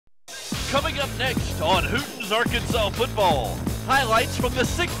Coming up next on Hooten's Arkansas football, highlights from the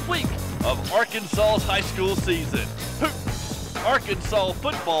 6th week of Arkansas's high school season. Hooten's Arkansas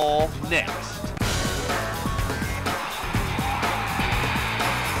football next.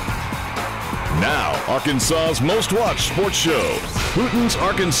 Now, Arkansas's most watched sports show, Hooten's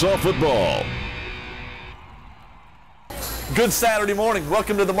Arkansas football. Good Saturday morning.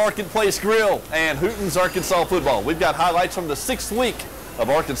 Welcome to the Marketplace Grill and Hooten's Arkansas football. We've got highlights from the 6th week of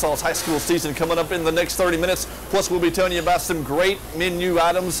Arkansas's high school season coming up in the next 30 minutes. Plus, we'll be telling you about some great menu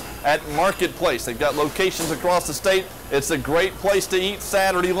items at Marketplace. They've got locations across the state. It's a great place to eat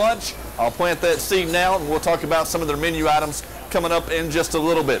Saturday lunch. I'll plant that seed now, and we'll talk about some of their menu items coming up in just a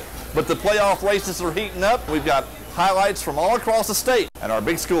little bit. But the playoff races are heating up. We've got highlights from all across the state. And our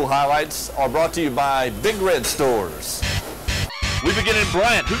big school highlights are brought to you by Big Red Stores. We begin in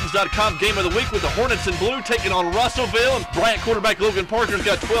Bryant. Hootens.com game of the week with the Hornets in blue taking on Russellville. And Bryant quarterback Logan Parker's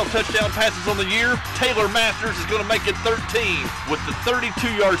got 12 touchdown passes on the year. Taylor Masters is going to make it 13 with the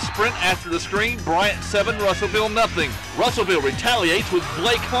 32-yard sprint after the screen. Bryant 7, Russellville nothing. Russellville retaliates with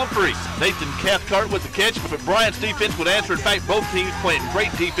Blake Humphreys. Nathan Cathcart with the catch, but Bryant's defense would answer. In fact, both teams playing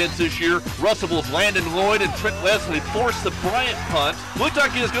great defense this year. Russellville's Landon Lloyd and Trent Leslie forced the Bryant punt. Looks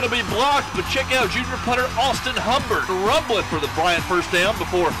like it's going to be blocked, but check out junior punter Austin Humbert rumbling for the Bryant first down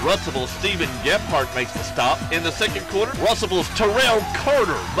before Russellville's Stephen Gephardt makes the stop. In the second quarter, Russellville's Terrell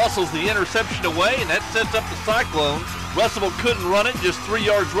Carter muscles the interception away, and that sets up the Cyclones. Russellville couldn't run it, just 3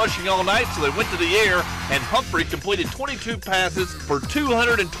 yards rushing all night, so they went to the air, and Humphrey completed 22 passes for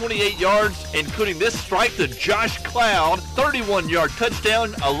 228 yards, including this strike to Josh Cloud, 31-yard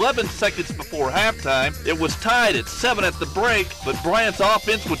touchdown, 11 seconds before halftime. It was tied at 7 at the break, but Bryant's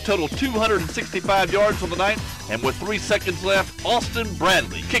offense would total 265 yards on the night, and with 3 seconds left, Austin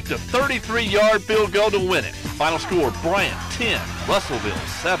Bradley kicked a 33-yard field goal to win it. Final score, Bryant 10, Russellville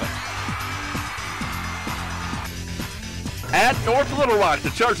 7. At North Little Rock, the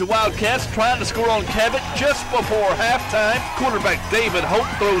Chargers Wildcats trying to score on Cabot just before halftime. Quarterback David Hope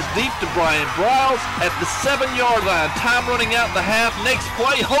throws deep to Brian Briles at the 7-yard line. Time running out in the half. Next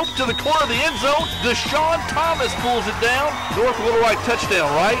play, Hope to the corner of the end zone. Deshaun Thomas pulls it down. North Little Rock touchdown,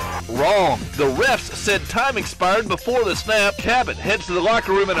 right? Wrong. The refs said time expired before the snap. Cabot heads to the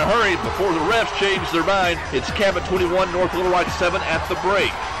locker room in a hurry before the refs change their mind. It's Cabot 21, North Little Rock 7 at the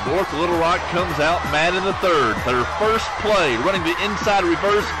break. North Little Rock comes out mad in the third. Their first play, running the inside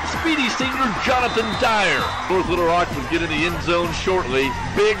reverse, speedy senior Jonathan Dyer. North Little Rock will get in the end zone shortly.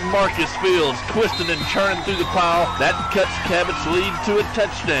 Big Marcus Fields twisting and churning through the pile. That cuts Cabot's lead to a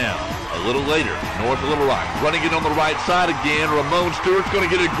touchdown. A little later, North Little Rock running it on the right side again. Ramon Stewart's going to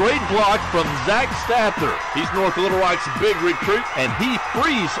get a great block from Zach Stather. He's North Little Rock's big recruit, and he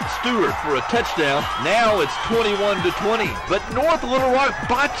frees Stewart for a touchdown. Now it's 21-20, but North Little Rock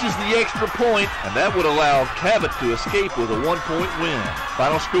botches the extra point, and that would allow Cabot to escape with a 1-point win.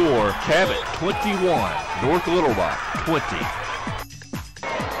 Final score, Cabot 21, North Little Rock 20.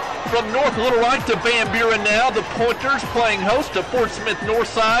 From North Little Rock to Van Buren now, the Pointers playing host to Fort Smith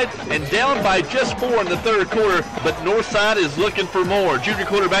Northside and down by just 4 in the third quarter, but Northside is looking for more. Junior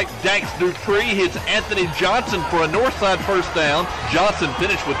quarterback Dax Dupree hits Anthony Johnson for a Northside first down. Johnson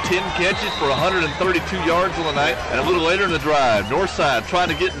finished with 10 catches for 132 yards on the night, and a little later in the drive, Northside trying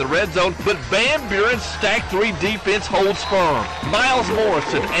to get in the red zone, but Van Buren's stack 3 defense holds firm. Miles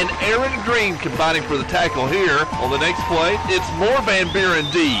Morrison and Aaron Green combining for the tackle here. On the next play, it's more Van Buren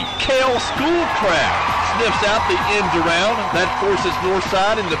D. Kale Schoolcraft sniffs out the end around. That forces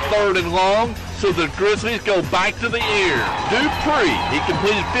Northside into 3rd and long, so the Grizzlies go back to the air. Dupree, he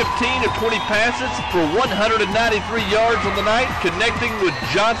completed 15 of 20 passes for 193 yards on the night, connecting with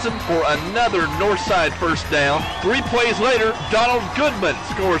Johnson for another Northside first down. 3 plays later, Donald Goodman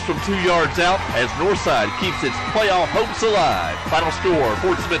scores from 2 yards out as Northside keeps its playoff hopes alive. Final score,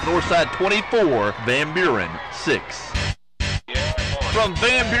 Fort Smith Northside 24, Van Buren 6. From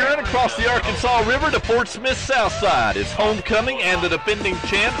Van Buren across the Arkansas River to Fort Smith Southside. It's homecoming, and the defending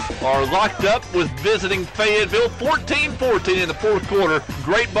champs are locked up with visiting Fayetteville. 14-14 in the fourth quarter.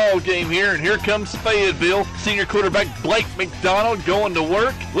 Great ball game here, and here comes Fayetteville. Senior quarterback Blake McDonald going to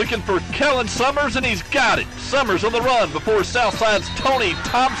work, looking for Kellen Summers, and he's got it. Summers on the run before Southside's Tony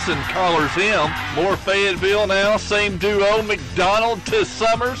Thompson collars him. More Fayetteville now, same duo, McDonald to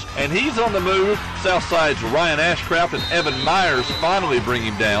Summers, and he's on the move. Southside's Ryan Ashcraft and Evan Myers finally bring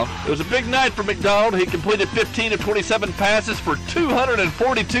him down. It was a big night for McDonald. He completed 15 of 27 passes for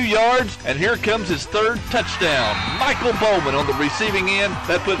 242 yards, and here comes his 3rd touchdown. Michael Bowman on the receiving end.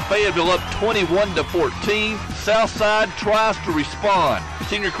 That put Fayetteville up 21-14. Southside tries to respond.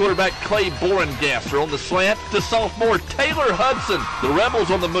 Senior quarterback Clay Borengasser on the slant to sophomore Taylor Hudson. The Rebels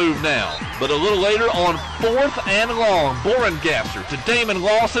on the move now. But a little later on 4th and long, Borengasser to Damon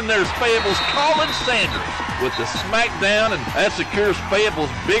Lawson. There's Fayetteville's Colin Sanders with the smackdown, and that secures Fayetteville's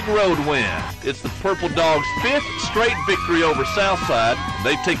big road win. It's the Purple Dogs' 5th straight victory over Southside.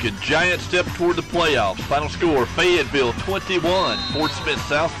 They take a giant step toward the playoffs. Final score, Fayetteville 21, Fort Smith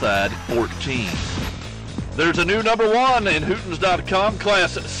Southside 14. There's a new number 1 in Hootens.com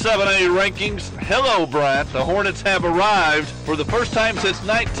Class 7A rankings. Hello, Bryant. The Hornets have arrived for the first time since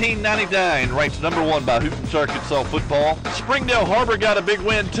 1999, ranked number 1 by Hootens Arkansas football. Springdale Harbor got a big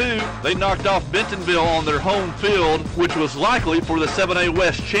win, too. They knocked off Bentonville on their home field, which was likely for the 7A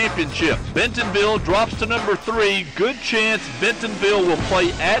West Championship. Bentonville drops to number 3. Good chance Bentonville will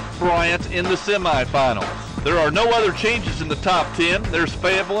play at Bryant in the semifinals. There are no other changes in the top 10. There's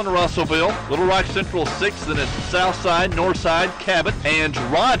Fayetteville and Russellville, Little Rock Central 6th, and it's Southside, Northside, Cabot, and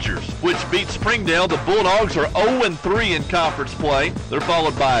Rogers, which beat Springdale. The Bulldogs are 0-3 in conference play. They're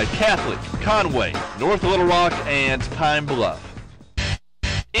followed by Catholic, Conway, North Little Rock, and Pine Bluff.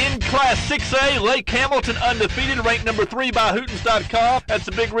 In Class 6A, Lake Hamilton undefeated, ranked number 3 by Hootens.com. That's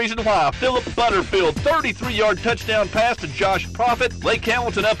the big reason why. Philip Butterfield, 33-yard touchdown pass to Josh Profit. Lake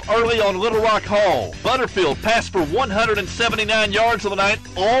Hamilton up early on Little Rock Hall. Butterfield passed for 179 yards on the night,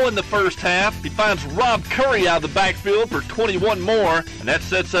 all in the first half. He finds Rob Curry out of the backfield for 21 more, and that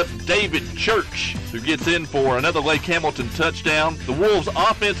sets up David Church, who gets in for another Lake Hamilton touchdown. The Wolves'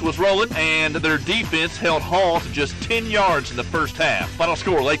 offense was rolling, and their defense held Hall to just 10 yards in the first half. Final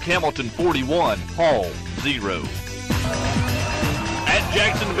score, Lake Hamilton 41, Hall 0. At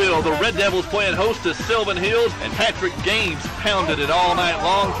Jacksonville, the Red Devils playing host to Sylvan Hills, and Patrick Gaines pounded it all night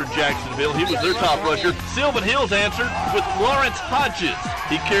long for Jacksonville. He was their top rusher. Sylvan Hills answered with Lawrence Hodges.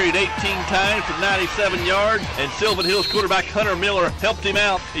 He carried 18 times for 97 yards, and Sylvan Hills quarterback Hunter Miller helped him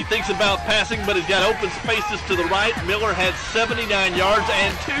out. He thinks about passing, but he's got open spaces to the right. Miller had 79 yards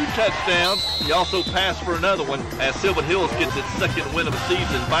and 2 touchdowns. He also passed for another one as Sylvan Hills gets its second win of the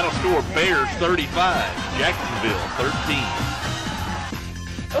season. Final score, Bears 35, Jacksonville 13.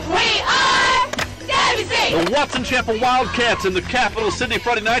 We are WC! The Watson Chapel Wildcats in the capital city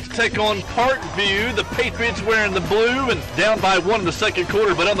Friday night to take on Parkview. The Patriots wearing the blue and down by 1 in the second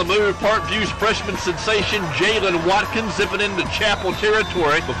quarter, but on the move, Parkview's freshman sensation Jalen Watkins zipping into Chapel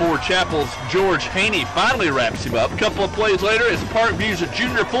territory before Chapel's George Haney finally wraps him up. A couple of plays later, as Parkview's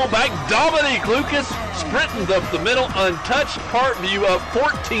junior fullback Dominique Lucas sprinting up the middle untouched. Parkview up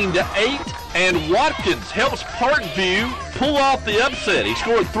 14-8. And Watkins helps Parkview pull off the upset. He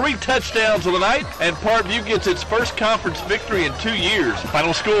scored 3 touchdowns on the night, and Parkview gets its first conference victory in 2 years.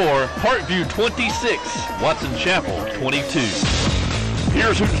 Final score, Parkview 26, Watson Chapel 22.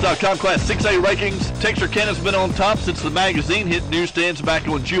 Here's Hootens.com Class 6A rankings. Texarkana's been on top since the magazine hit newsstands back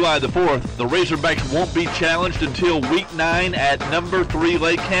on July the 4th. The Razorbacks won't be challenged until Week 9 at number 3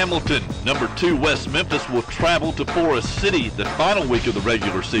 Lake Hamilton. Number 2 West Memphis will travel to Forest City the final week of the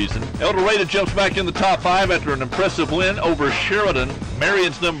regular season. El Dorado jumps back in the top 5 after an impressive win over Sheridan.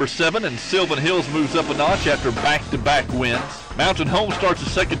 Marion's number 7, and Sylvan Hills moves up a notch after back-to-back wins. Mountain Home starts the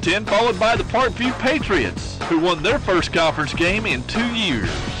second 10, followed by the Parkview Patriots, who won their first conference game in 2 years.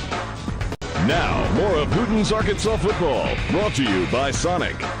 Now, more of Hooten's Arkansas football, brought to you by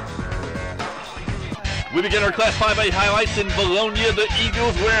Sonic. We begin our Class 5A highlights in Bologna. The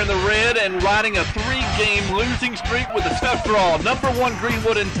Eagles wearing the red and riding a 3-game losing streak with a tough draw. Number 1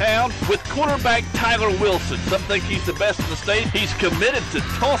 Greenwood in town with quarterback Tyler Wilson. Some think he's the best in the state. He's committed to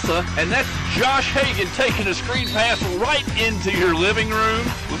Tulsa, and that's Josh Hagan taking a screen pass right into your living room.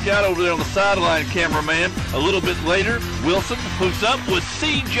 Look out over there on the sideline, cameraman. A little bit later, Wilson hooks up with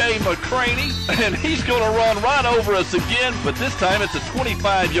C.J. McCraney, and he's going to run right over us again, but this time it's a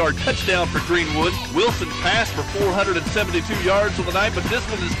 25-yard touchdown for Greenwood. Wilson passed for 472 yards on the night, but this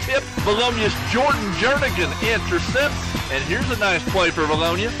one is tipped. Bologna's Jordan Jernigan intercepts, and here's a nice play for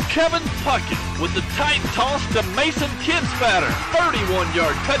Bologna. Kevin Puckett with the tight toss to Mason Kinspatter.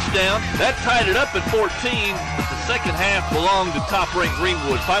 31-yard touchdown. That tied it up at 14, but the second half belonged to top-ranked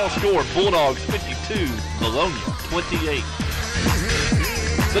Greenwood. Final score, Bulldogs 52, Bologna 28.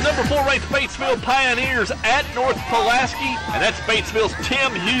 The number 4 ranked Batesville Pioneers at North Pulaski, and that's Batesville's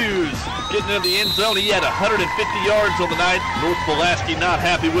Tim Hughes getting into the end zone. He had 150 yards on the night. North Pulaski not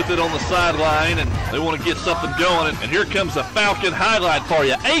happy with it on the sideline, and they want to get something going. And here comes a Falcon highlight for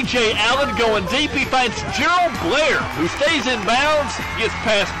you. A.J. Allen going deep. He finds Gerald Blair, who stays in bounds, gets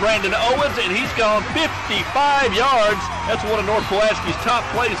past Brandon Owens, and he's gone 55 yards. That's one of North Pulaski's top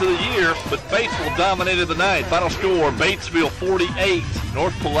plays of the year, but Batesville dominated the night. Final score, Batesville 48,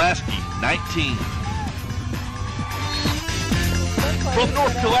 North Pulaski 19. From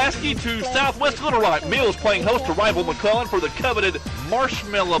North Pulaski to Southwest Little Rock, Mills playing host to rival McClellan for the coveted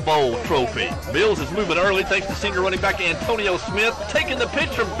Marshmallow Bowl trophy. Mills is moving early thanks to senior running back Antonio Smith, taking the pitch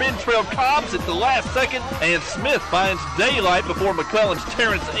from Ben Trail Cobbs at the last second, and Smith finds daylight before McClellan's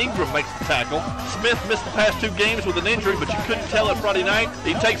Terrence Ingram makes the tackle. Smith missed the past 2 games with an injury, but you couldn't tell it Friday night.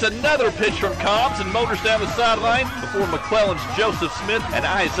 He takes another pitch from Cobbs and motors down the sideline before McClellan's Joseph Smith and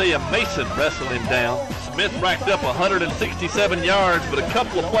Isaiah Mason wrestle him down. Smith racked up 167 yards, but a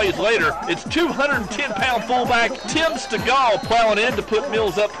couple of plays later, it's 210-pound fullback Tim Stegall plowing in to put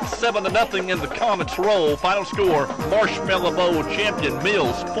Mills up 7-0 in the Comets roll. Final score, Marshmallow Bowl champion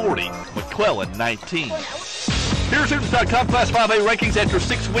Mills 40, McClellan 19. Here's Hootens.com Class 5A rankings after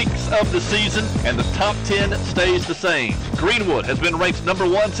 6 weeks of the season, and the top 10 stays the same. Greenwood has been ranked number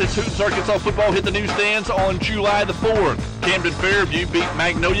 1 since Hootens Arkansas football hit the newsstands on July the 4th. Camden Fairview beat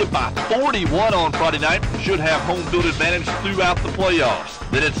Magnolia by 41 on Friday night, should have home field advantage throughout the playoffs.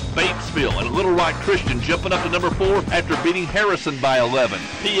 Then it's Batesville and Little Rock Christian jumping up to number 4 after beating Harrison by 11.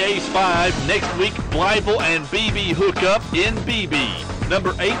 PA's 5. Next week, Blytheville and BB hook up in BB.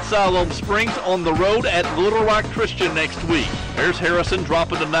 Number 8, Siloam Springs on the road at Little Rock Christian next week. There's Harrison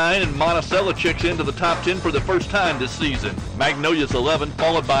dropping to 9, and Monticello checks into the top 10 for the first time this season. Magnolia's 11,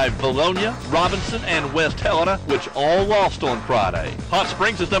 followed by Bologna, Robinson, and West Helena, which all lost on Friday. Hot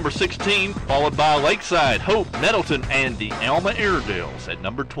Springs is number 16, followed by Lakeside, Hope, Nettleton, and the Alma Airedales at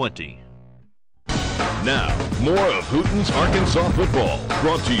number 20. Now, more of Hooten's Arkansas football,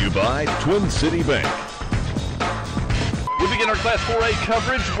 brought to you by Twin City Bank. We begin our Class 4A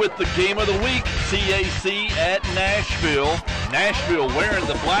coverage with the game of the week, CAC at Nashville. Nashville wearing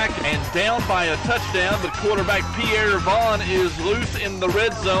the black and down by a touchdown, but quarterback Pierre Vaughn is loose in the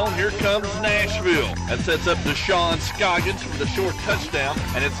red zone. Here comes Nashville. That sets up Deshaun Scoggins for the short touchdown,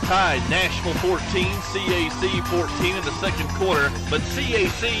 and it's tied Nashville 14, CAC 14 in the second quarter. But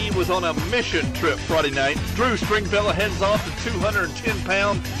CAC was on a mission trip Friday night. Drew Stringfellow heads off to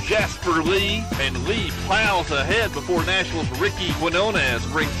 210-pound Jasper Lee, and Lee plows ahead before Nashville's Ricky Quinones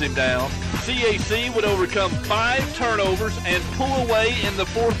brings him down. CAC would overcome 5 turnovers and pull away in the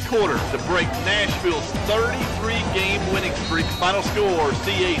fourth quarter to break Nashville's 33-game winning streak. Final score,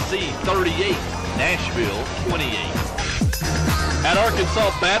 CAC 38, Nashville 28. At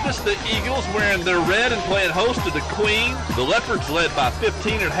Arkansas Baptist, the Eagles wearing their red and playing host to the Queens. The Leopards led by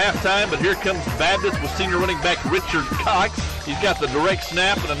 15 at halftime, but here comes Baptist with senior running back Richard Cox. He's got the direct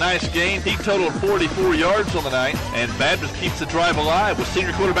snap and a nice gain. He totaled 44 yards on the night, and Baptist keeps the drive alive with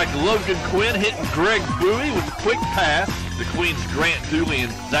senior quarterback Logan Quinn hitting Greg Bowie with a quick pass. The Queens' Grant Dooley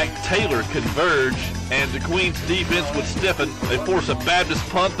and Zach Taylor converge, and the Queens' defense would stiffen. They force a Baptist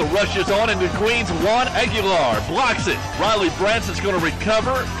punt. The rush is on, and the Queens' Juan Aguilar blocks it. Riley Branson's going to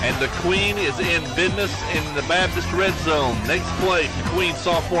recover, and the Queen is in business in the Baptist red zone. Next play, the Queens'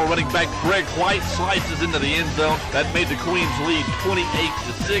 sophomore running back Greg White slices into the end zone. That made the Queens lead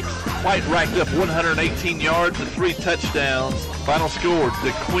 28-6. White racked up 118 yards and 3 touchdowns. Final score,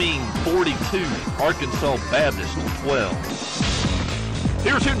 the Queen 42, Arkansas Baptist 12.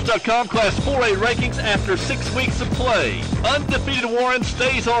 Here's Hootens.com Class 4A rankings after 6 weeks of play. Undefeated Warren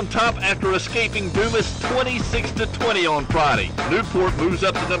stays on top after escaping Dumas 26-20 on Friday. Newport moves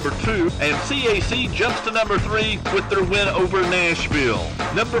up to number 2, and CAC jumps to number 3 with their win over Nashville.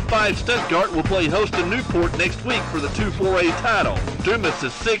 Number 5 Stuttgart will play host to Newport next week for the 2-4A title. Dumas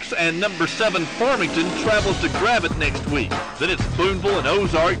is 6, and number 7 Farmington travels to Gravett next week. Then it's Boonville and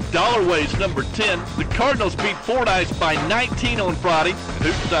Ozark. Dollarway's number 10. The Cardinals beat Fordyce by 19 on Friday.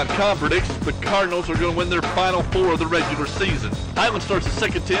 Hootens.com predicts the Cardinals are going to win their final 4 of the regular season. Highland starts at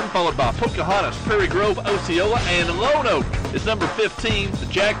second 10, followed by Pocahontas, Prairie Grove, Osceola, and Lone Oak is number 15. The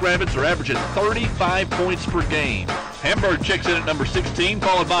Jackrabbits are averaging 35 points per game. Hamburg checks in at number 16,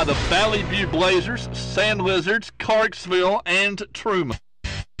 followed by the Valley View Blazers, Sand Lizards, Clarksville, and Truman.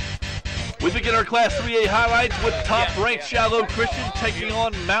 We begin our Class 3A highlights with top-ranked Shiloh Christian taking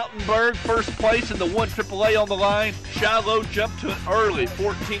on Mountainburg. First place in the 1AAA on the line. Shiloh jumped to an early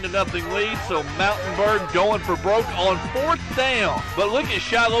 14-0 lead, so Mountainburg going for broke on 4th down. But look at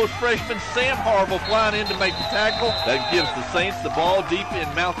Shiloh's freshman Sam Harville flying in to make the tackle. That gives the Saints the ball deep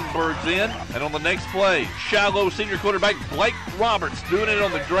in Mountainburg's end. And on the next play, Shiloh senior quarterback Blake Roberts doing it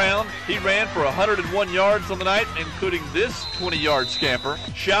on the ground. He ran for 101 yards on the night, including this 20-yard scamper.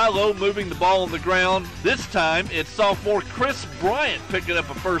 Shiloh moving the ball on the ground. This time, it's sophomore Chris Bryant picking up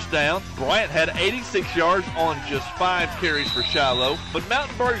a first down. Bryant had 86 yards on just 5 carries for Shiloh, but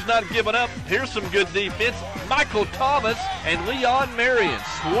Mountainburg's not giving up. Here's some good defense. Michael Thomas and Leon Marion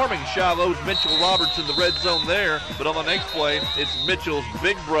swarming Shiloh's Mitchell Roberts in the red zone there. But on the next play, it's Mitchell's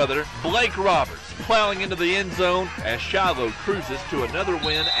big brother, Blake Roberts, plowing into the end zone as Shiloh cruises to another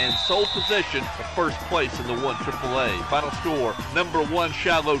win and sole possession of first place in the 1AAA. Final score, number 1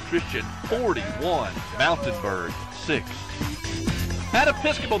 Shiloh Christian 41, Mountainburg 6. At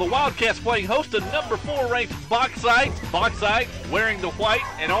Episcopal, the Wildcats playing host to number 4 ranked Bauxite. Bauxite wearing the white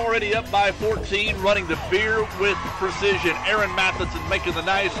and already up by 14, running the beer with precision. Aaron Matheson making the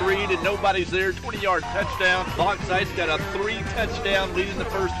nice read and nobody's there. 20-yard touchdown. Bauxite's got a 3-touchdown lead in the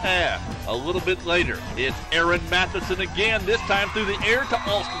first half. A little bit later, it's Aaron Matheson again, this time through the air to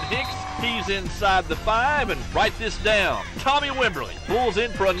Austin Hicks. He's inside the 5, and write this down. Tommy Wimberly pulls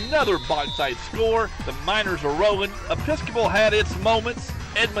in for another Bauxite score. The Miners are rolling. Episcopal had its moments.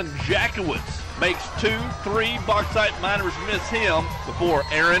 Edmund Jackowitz makes 2, 3. Bauxite Miners miss him before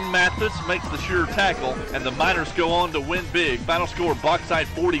Aaron Mathis makes the sure tackle, and the Miners go on to win big. Final score, Bauxite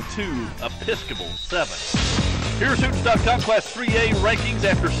 42, Episcopal 7. Here's Hooten.com Class 3A rankings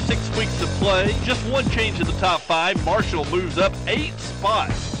after 6 weeks of play. Just one change in the top 5. Marshall moves up 8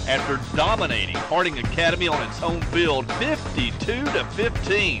 spots after dominating Harding Academy on its home field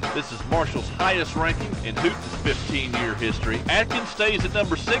 52-15. This is Marshall's highest ranking in Hooten's 15-year history. Atkins stays at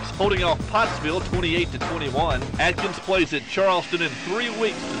number 6, holding off Pottsville 28-21. Atkins plays at Charleston in 3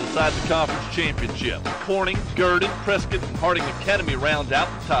 weeks to decide the conference championship. Corning, Gurdon, Prescott, and Harding Academy round out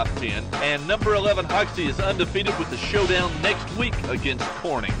the top 10. And number 11 Hoxie is undefeated with the showdown next week against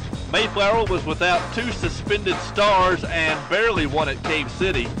Corning. Mayflower was without 2 suspended stars and barely won at Cave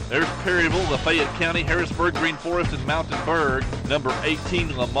City. There's Perryville, Lafayette County, Harrisburg, Green Forest, and Mountainburg. Number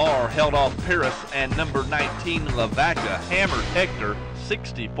 18 Lamar held off Paris, and number 19 Lavaca hammered Hector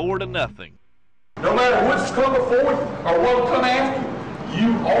 64-0. No matter what's come before you or what will come after you,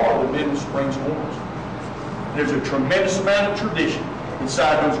 you are the Middle Springs Hornets. There's a tremendous amount of tradition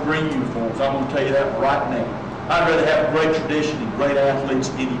inside those green uniforms. I'm going to tell you that right now. I'd rather have great tradition and great athletes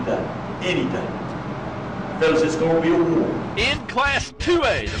any day. Any day. Fellas, it's going to be a war. In Class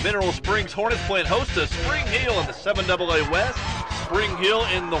 2A, the Mineral Springs Hornets playing host to Spring Hill in the 7AA West. Spring Hill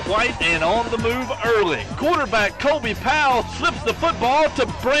in the white and on the move early. Quarterback Colby Powell slips the football to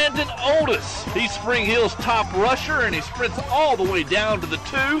Brandon Otis. He's Spring Hill's top rusher, and he sprints all the way down to the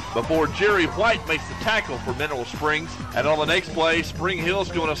 2 before Jerry White makes the tackle for Mineral Springs. And on the next play, Spring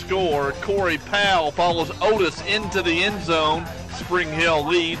Hill's going to score. Corey Powell follows Otis into the end zone. Spring Hill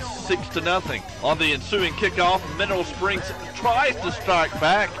leads 6-0. On the ensuing kickoff, Mineral Springs tries to strike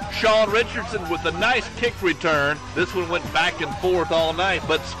back. Sean Richardson with a nice kick return. This one went back and forth all night,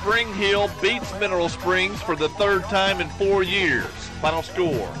 but Spring Hill beats Mineral Springs for the 3rd time in 4 years. Final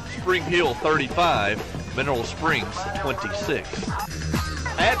score, Spring Hill 35, Mineral Springs 26.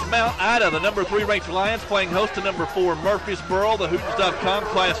 At Mount Ida, the number 3 ranked Lions playing host to number 4 Murfreesboro. The Hootens.com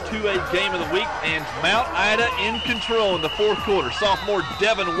Class 2A game of the week, and Mount Ida in control in the 4th quarter. Sophomore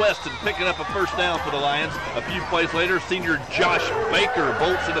Devin Weston picking up a first down for the Lions. A few plays later, senior Josh Baker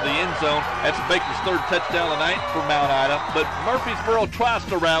bolts into the end zone. That's Baker's 3rd touchdown of the night for Mount Ida. But Murfreesboro tries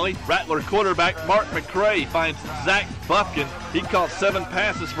to rally. Rattler quarterback Mark McCray finds Zach Buffkin. He caught 7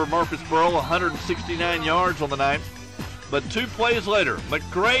 passes for Murfreesboro, 169 yards on the night. But 2 plays later,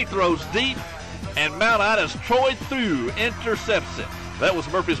 McCray throws deep, and Mount Ida's Troy Thu intercepts it. That was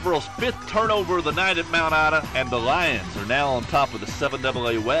Murfreesboro's 5th turnover of the night at Mount Ida, and the Lions are now on top of the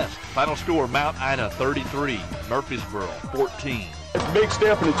 7AA West. Final score, Mount Ida 33, Murfreesboro 14. It's a big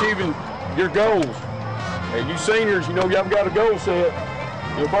step in achieving your goals. And you seniors, you know, you haven't got a goal set.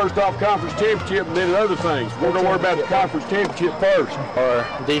 You'll first off conference championship and then other things. We're going to worry about the conference championship first. Our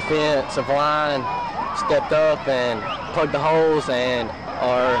defensive line stepped up and plugged the holes, and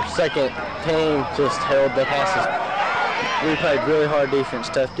our second team just held the passes. We played really hard defense,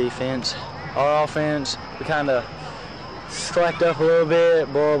 tough defense. Our offense, we kind of slacked up a little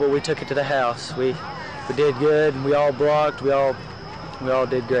bit, boy, but we took it to the house. We did good. We all blocked. We all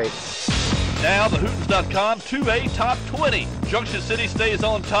did great. Now the Hootens.com 2A Top 20. Junction City stays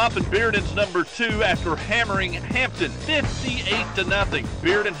on top, and Bearden's number 2 after hammering Hampton 58-0.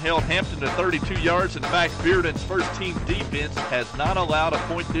 Bearden held Hampton to 32 yards. In fact, Bearden's first-team defense has not allowed a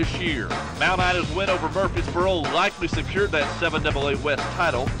point this year. Mount Ida's win over Murfreesboro likely secured that 7AA West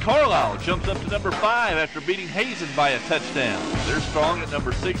title. Carlisle jumps up to number 5 after beating Hazen by a touchdown. They're strong at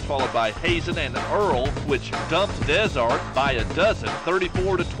number 6, followed by Hazen and Earl, which dumped Desart by a dozen,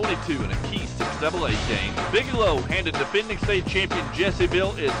 34-22 in a key 6AA game. Bigelow handed defending state champion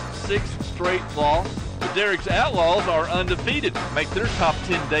Jesseville its 6th straight loss. The Derricks Outlaws are undefeated, make their top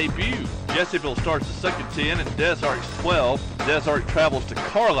 10 debut. Jessieville starts the second 10 and Des Arc's 12. Des Arc travels to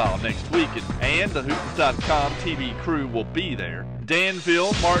Carlisle next week, and the Hootens.com TV crew will be there.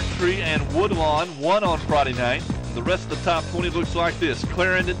 Danville, Mark Tree, and Woodlawn won on Friday night. The rest of the top 20 looks like this: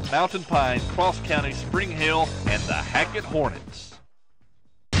 Clarendon, Mountain Pine, Cross County, Spring Hill, and the Hackett Hornets.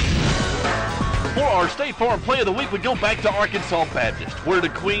 For our State Farm Play of the Week, we go back to Arkansas Baptist, where the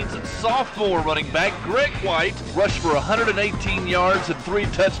Queen's sophomore running back, Greg White, rushed for 118 yards and 3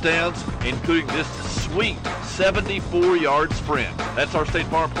 touchdowns, including this sweet 74-yard sprint. That's our State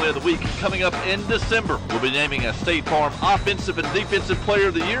Farm Play of the Week. Coming up in December, we'll be naming a State Farm Offensive and Defensive Player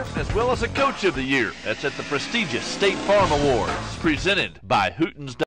of the Year, as well as a Coach of the Year. That's at the prestigious State Farm Awards, presented by Hootens.